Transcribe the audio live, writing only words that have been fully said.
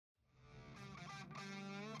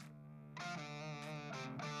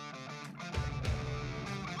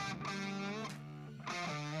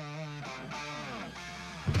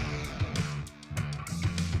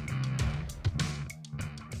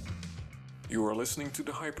You are listening to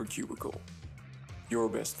the Hypercubicle, your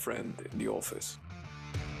best friend in the office.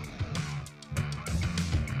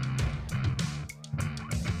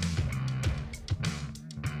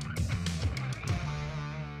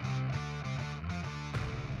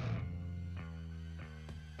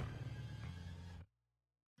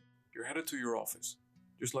 You're headed to your office,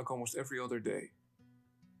 just like almost every other day.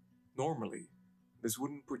 Normally, this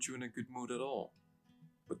wouldn't put you in a good mood at all,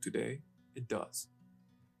 but today, it does.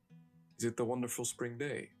 Is it the wonderful spring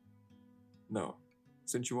day? No,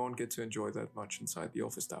 since you won't get to enjoy that much inside the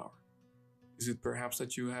office tower. Is it perhaps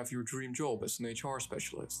that you have your dream job as an HR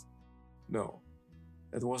specialist? No,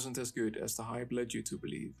 that wasn't as good as the hype led you to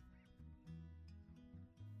believe.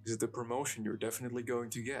 Is it the promotion you're definitely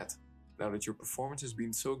going to get, now that your performance has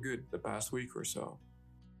been so good the past week or so?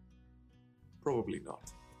 Probably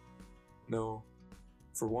not. No,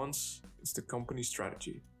 for once, it's the company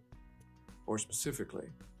strategy. Or specifically,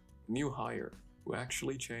 a new hire who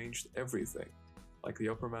actually changed everything, like the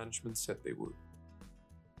upper management said they would.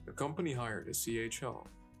 The company hired a CHO.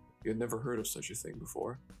 You had never heard of such a thing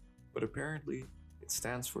before, but apparently it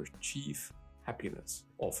stands for Chief Happiness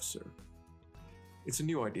Officer. It's a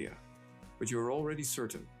new idea, but you're already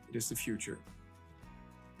certain it is the future.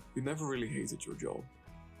 You never really hated your job.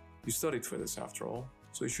 You studied for this after all,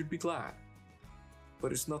 so you should be glad.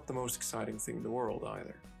 But it's not the most exciting thing in the world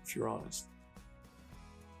either, if you're honest.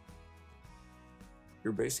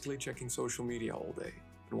 You're basically checking social media all day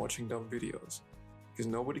and watching dumb videos, because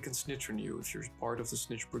nobody can snitch on you if you're part of the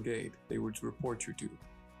snitch brigade they would report you to,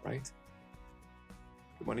 right?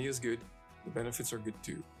 The money is good, the benefits are good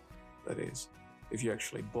too. That is, if you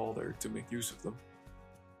actually bother to make use of them.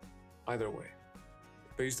 Either way,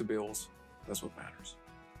 it pays the bills, that's what matters.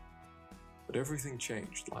 But everything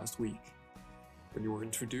changed last week. When you were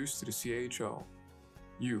introduced to the CHO,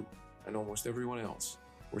 you, and almost everyone else,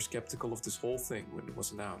 were skeptical of this whole thing when it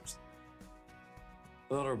was announced.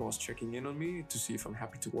 Another boss checking in on me to see if I'm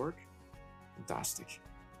happy to work? Fantastic.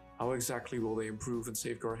 How exactly will they improve and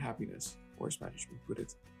safeguard happiness, or as management put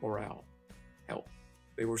it, morale? Hell,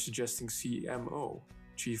 they were suggesting CMO,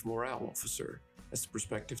 Chief Morale Officer, as the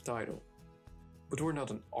prospective title. But we're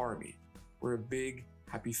not an army, we're a big,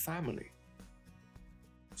 happy family.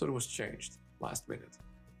 So it was changed, last minute.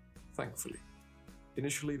 Thankfully.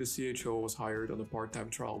 Initially, the CHO was hired on a part-time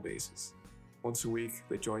trial basis. Once a week,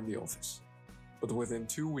 they joined the office. But within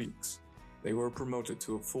 2 weeks, they were promoted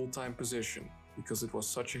to a full-time position because it was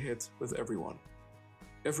such a hit with everyone.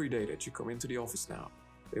 Every day that you come into the office now,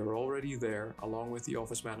 they are already there along with the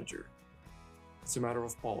office manager. It's a matter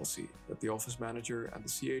of policy that the office manager and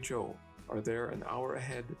the CHO are there an hour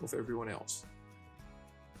ahead of everyone else.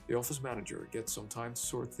 The office manager gets some time to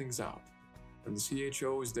sort things out, and the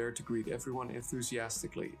CHO is there to greet everyone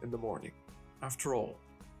enthusiastically in the morning. After all,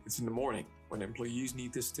 it's in the morning when employees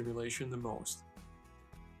need this stimulation the most.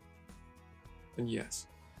 And yes,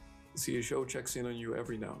 the CHO checks in on you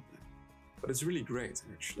every now and then, but it's really great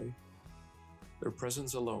actually. Their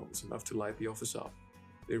presence alone is enough to light the office up.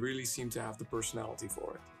 They really seem to have the personality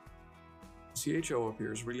for it. The CHO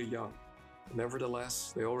appears really young, but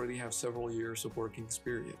nevertheless, they already have several years of working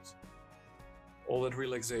experience. All that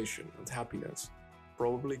relaxation and happiness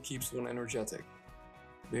probably keeps one energetic.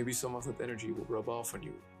 Maybe some of that energy will rub off on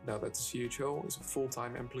you now that the CHO is a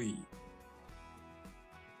full-time employee.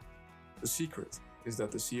 The secret is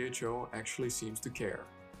that the CHO actually seems to care.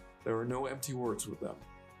 There are no empty words with them.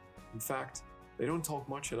 In fact, they don't talk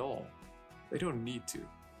much at all. They don't need to.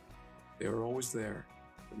 They are always there,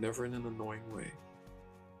 but never in an annoying way.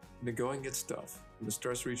 When the going gets tough and the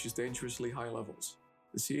stress reaches dangerously high levels,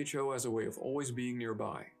 the CHO has a way of always being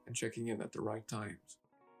nearby and checking in at the right times.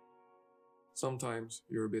 Sometimes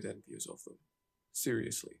you're a bit envious of them.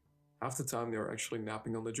 Seriously, half the time they are actually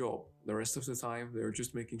napping on the job, the rest of the time they are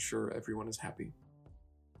just making sure everyone is happy.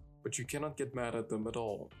 But you cannot get mad at them at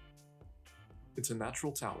all. It's a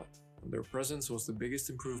natural talent, and their presence was the biggest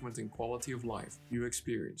improvement in quality of life you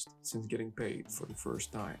experienced since getting paid for the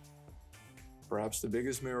first time. Perhaps the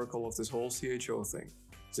biggest miracle of this whole CHO thing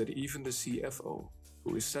is that even the CFO,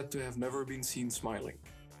 who is said to have never been seen smiling,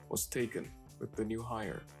 was taken with the new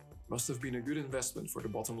hire. Must have been a good investment for the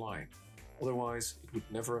bottom line, otherwise it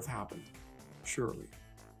would never have happened, surely.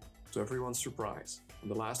 To everyone's surprise, on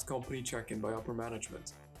the last company check-in by upper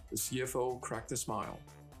management, the CFO cracked a smile,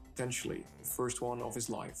 potentially the first one of his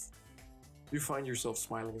life. You find yourself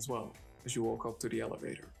smiling as well as you walk up to the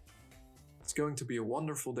elevator. It's going to be a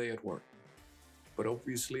wonderful day at work, but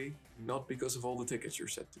obviously not because of all the tickets you're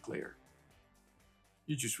set to clear.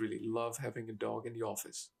 You just really love having a dog in the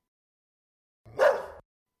office.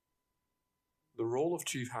 The role of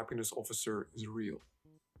Chief Happiness Officer is real.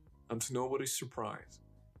 And to nobody's surprise,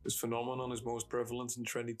 this phenomenon is most prevalent in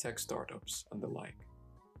trendy tech startups and the like.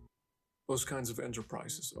 Those kinds of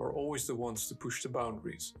enterprises are always the ones to push the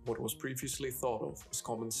boundaries of what was previously thought of as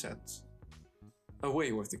common sense.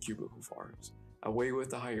 Away with the cubicle farms, away with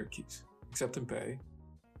the hierarchies, except in pay,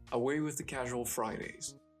 away with the casual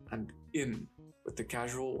Fridays, and in with the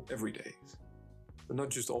casual everydays. They're not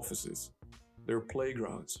just offices, they're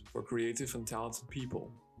playgrounds for creative and talented people.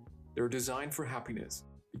 They're designed for happiness,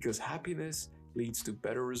 because happiness leads to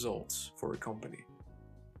better results for a company.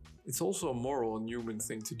 It's also a moral and human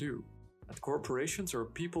thing to do, and corporations are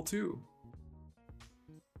people too.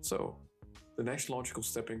 So, the next logical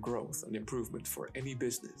step in growth and improvement for any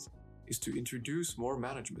business is to introduce more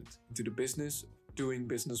management into the business of doing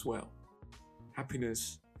business well.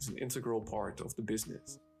 Happiness is an integral part of the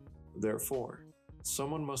business. Therefore,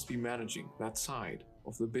 someone must be managing that side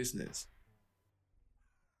of the business.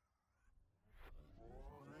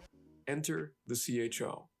 Enter the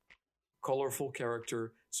CHO, colorful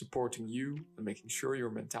character supporting you and making sure your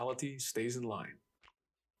mentality stays in line.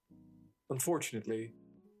 Unfortunately,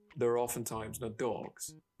 they're oftentimes not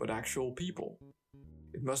dogs, but actual people.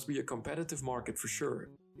 It must be a competitive market for sure,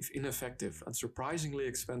 if ineffective and surprisingly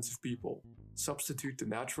expensive people substitute the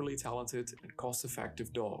naturally talented and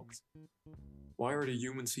cost-effective dogs. Why are the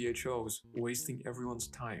human CHOs wasting everyone's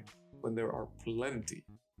time when there are plenty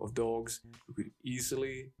of dogs who could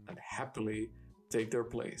easily and happily take their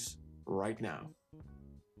place right now?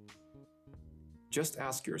 Just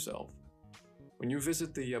ask yourself, when you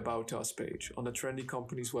visit the About Us page on a trendy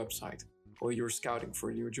company's website while you're scouting for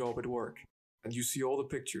a new job at work, and you see all the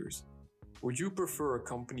pictures, would you prefer a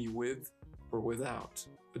company with or without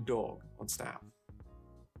a dog on staff?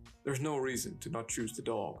 There's no reason to not choose the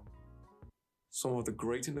dog. Some of the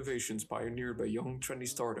great innovations pioneered by young trendy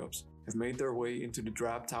startups have made their way into the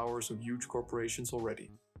drab towers of huge corporations already.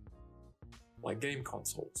 Like game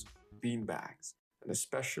consoles, beanbags, and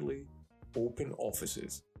especially open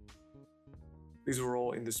offices. These were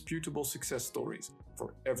all indisputable success stories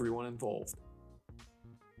for everyone involved.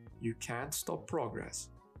 You can't stop progress,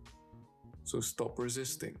 so stop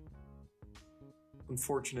resisting.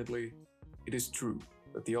 Unfortunately, it is true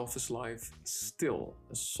that the office life is still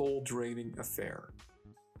a soul-draining affair.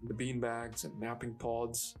 The beanbags and napping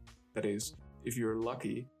pods, that is, if you're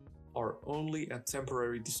lucky, are only a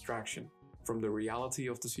temporary distraction from the reality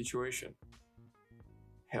of the situation.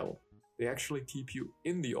 Hell, they actually keep you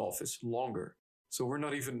in the office longer, so we're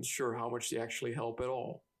not even sure how much they actually help at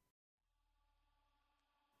all.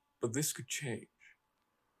 But this could change.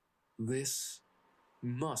 This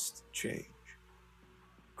must change.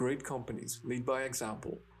 Great companies lead by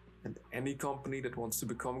example, and any company that wants to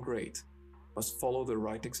become great must follow the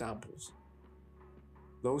right examples.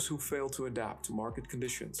 Those who fail to adapt to market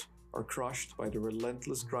conditions are crushed by the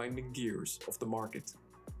relentless grinding gears of the market.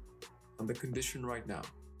 And the condition right now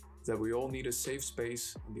is that we all need a safe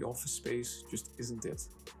space, and the office space just isn't it.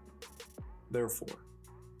 Therefore,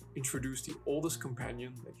 introduce the oldest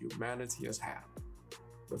companion that humanity has had,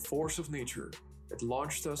 the force of nature that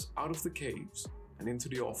launched us out of the caves and into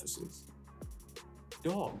the offices.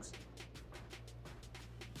 Dogs.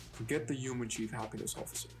 Forget the human chief happiness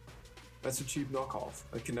officer. That's a cheap knockoff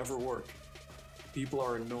that can never work. People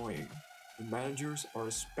are annoying, and managers are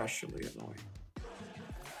especially annoying.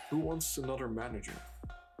 Who wants another manager?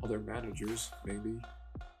 Other managers, maybe,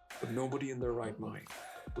 but nobody in their right mind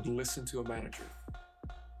would listen to a manager.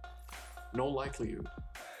 In all likelihood,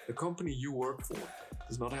 the company you work for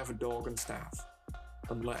does not have a dog on staff,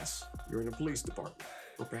 unless you're in a police department,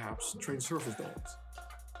 or perhaps trained service dogs.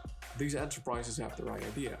 These enterprises have the right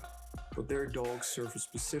idea, but their dogs serve a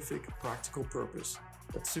specific practical purpose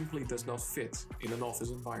that simply does not fit in an office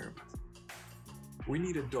environment. We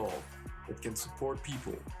need a dog that can support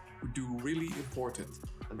people who do really important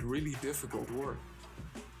and really difficult work.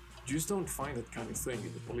 You just don't find that kind of thing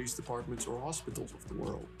in the police departments or hospitals of the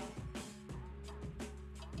world.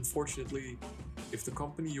 Unfortunately, if the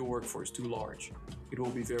company you work for is too large, it will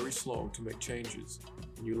be very slow to make changes,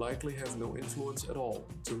 and you likely have no influence at all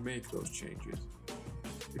to make those changes.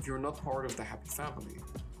 If you're not part of the happy family,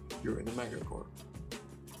 you're in a megacorp.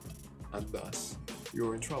 And thus,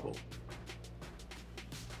 you're in trouble.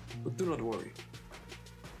 But do not worry.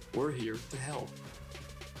 We're here to help.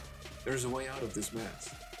 There's a way out of this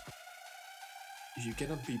mess. If you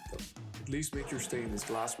cannot beat them, at least make your stay in this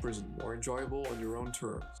glass prison more enjoyable on your own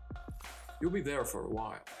terms. You'll be there for a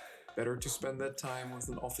while. Better to spend that time with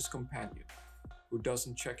an office companion who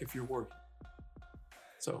doesn't check if you're working.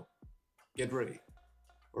 So, get ready.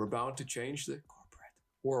 We're about to change the corporate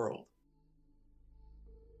world.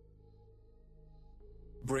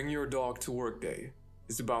 Bring Your Dog to Work Day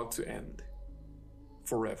is about to end.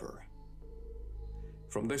 Forever.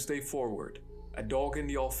 From this day forward, a dog in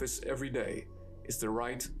the office every day is the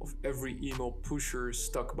right of every email pusher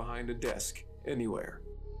stuck behind a desk anywhere.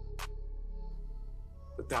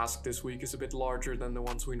 The task this week is a bit larger than the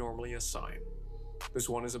ones we normally assign. This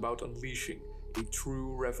one is about unleashing a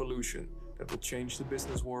true revolution that will change the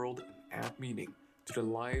business world and add meaning to the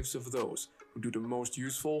lives of those who do the most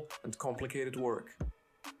useful and complicated work.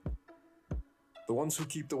 The ones who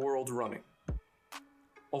keep the world running.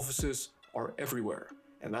 Offices are everywhere,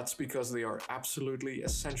 and that's because they are absolutely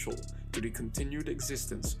essential to the continued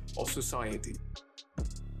existence of society.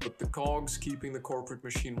 But the cogs keeping the corporate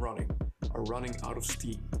machine running are running out of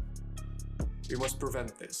steam. We must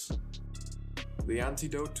prevent this. The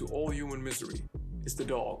antidote to all human misery is the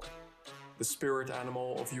dog. The spirit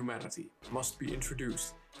animal of humanity must be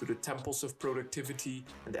introduced to the temples of productivity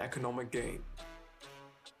and economic gain.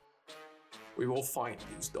 We will find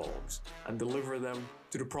these dogs and deliver them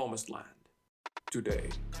to the promised land today.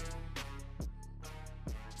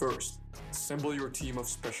 First, assemble your team of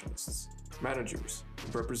specialists, managers,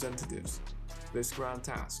 and representatives. This grand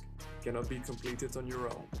task cannot be completed on your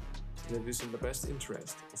own, and it is in the best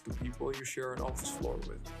interest of the people you share an office floor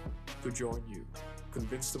with to join you.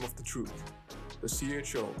 Convince them of the truth. The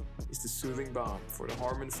CHO is the soothing balm for the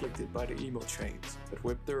harm inflicted by the email chains that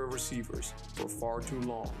whip their receivers for far too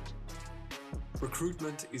long.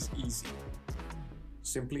 Recruitment is easy.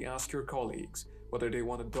 Simply ask your colleagues whether they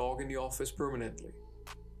want a dog in the office permanently.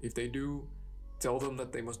 If they do, tell them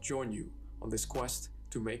that they must join you on this quest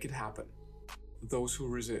to make it happen. Those who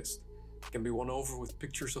resist can be won over with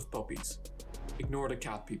pictures of puppies. Ignore the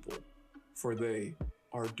cat people, for they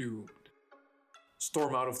are doomed.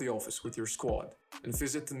 Storm out of the office with your squad and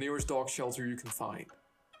visit the nearest dog shelter you can find.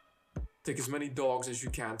 Take as many dogs as you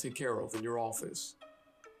can take care of in your office.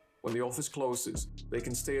 When the office closes, they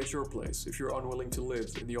can stay at your place if you're unwilling to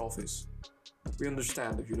live in the office. We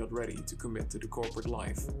understand if you're not ready to commit to the corporate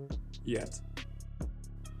life yet.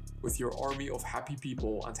 With your army of happy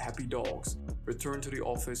people and happy dogs, return to the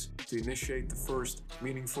office to initiate the first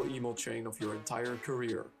meaningful email chain of your entire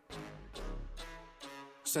career.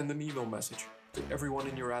 Send an email message to everyone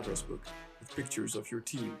in your address book with pictures of your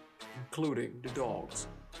team, including the dogs.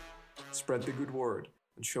 Spread the good word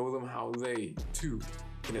and show them how they, too,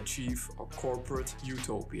 can achieve a corporate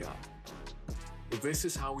utopia. This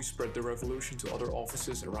is how we spread the revolution to other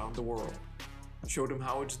offices around the world. Show them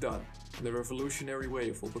how it's done, and the revolutionary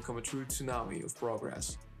wave will become a true tsunami of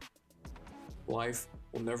progress. Life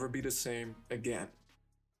will never be the same again.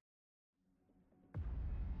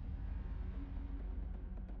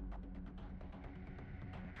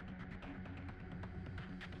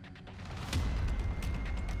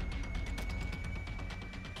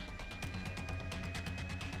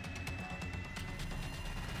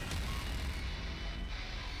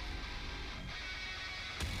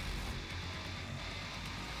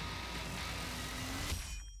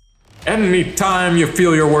 Anytime you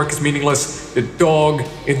feel your work is meaningless, the dog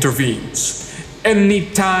intervenes.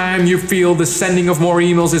 Anytime you feel the sending of more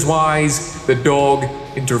emails is wise, the dog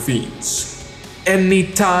intervenes.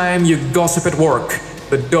 Anytime you gossip at work,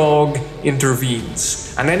 the dog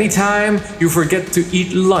intervenes. And anytime you forget to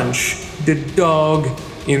eat lunch, the dog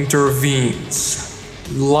intervenes.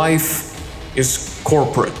 Life is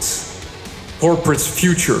corporate. Corporate's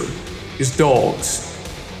future is dogs.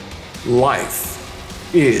 Life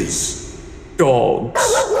is dogs.